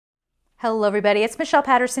Hello everybody, it's Michelle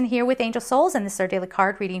Patterson here with Angel Souls, and this is our daily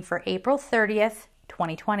card reading for April 30th,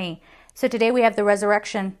 2020. So today we have the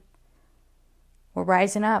resurrection. We're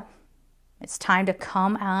rising up. It's time to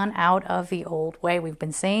come on out of the old way. We've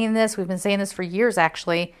been saying this for years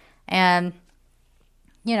actually. And,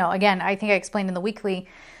 you know, again, I think I explained in the weekly,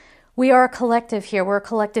 we are a collective here. We're a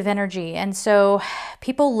collective energy. And so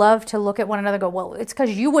people love to look at one another and go, well, it's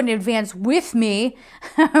because you wouldn't advance with me,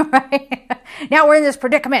 right? Now we're in this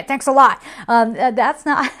predicament. Thanks a lot. That's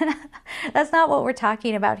not that's not what we're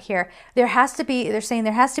talking about here. They're saying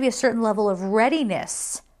there has to be a certain level of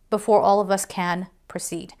readiness before all of us can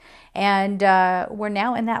proceed. And we're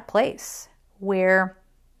now in that place where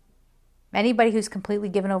anybody who's completely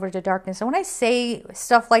given over to darkness. And when I say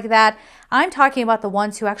stuff like that, I'm talking about the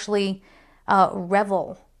ones who actually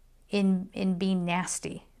revel in being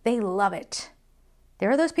nasty. They love it. There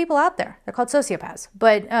are those people out there. They're called sociopaths.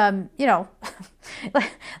 But, you know,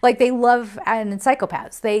 like they love, and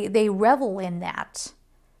psychopaths. They revel in that.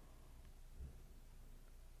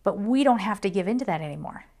 But we don't have to give into that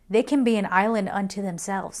anymore. They can be an island unto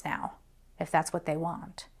themselves now, if that's what they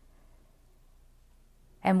want.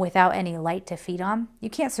 And without any light to feed on, you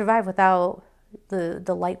can't survive without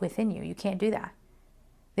the light within you. You can't do that.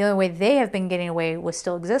 The only way they have been getting away with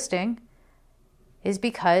still existing is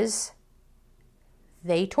because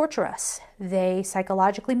they torture us. They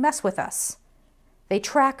psychologically mess with us. They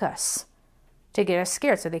track us to get us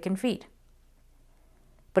scared so they can feed.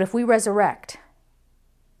 But if we resurrect,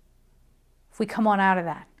 if we come on out of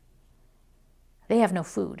that, they have no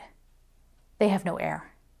food. They have no air.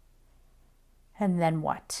 And then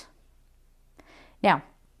what? Now,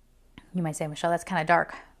 you might say, Michelle, that's kind of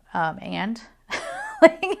dark. And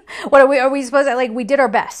like, what are we supposed to, like, we did our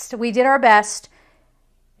best. We did our best.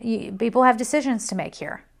 People have decisions to make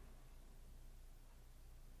here.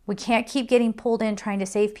 We can't keep getting pulled in trying to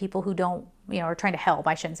save people who don't, or trying to help.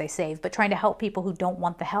 I shouldn't say save, but trying to help people who don't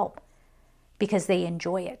want the help because they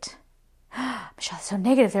enjoy it. Michelle, that's so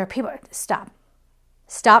negative. There are people. Stop.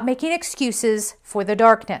 Stop making excuses for the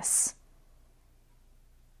darkness.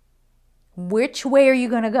 Which way are you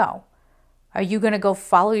going to go? Are you going to go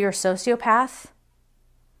follow your sociopath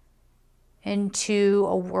into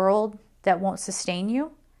a world that won't sustain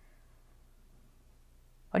you?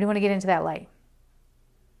 Or do you want to get into that light?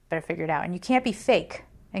 Better figure it out. And you can't be fake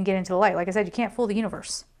and get into the light. Like I said, you can't fool the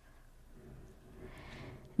universe.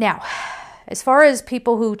 Now, as far as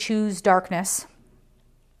people who choose darkness,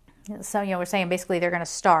 so, we're saying basically they're going to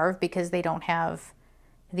starve because they don't have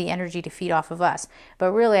the energy to feed off of us.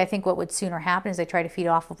 But really, I think what would sooner happen is they try to feed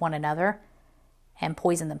off of one another and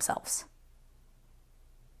poison themselves.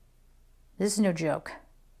 This is no joke.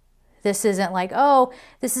 This isn't like, oh,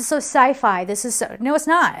 this is so sci-fi. No, it's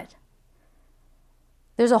not.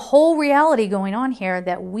 There's a whole reality going on here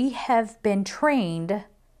that we have been trained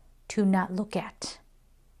to not look at.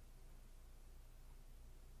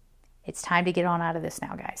 It's time to get on out of this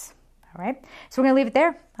now, guys. All right? So we're going to leave it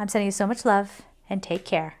there. I'm sending you so much love. And take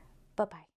care. Bye-bye.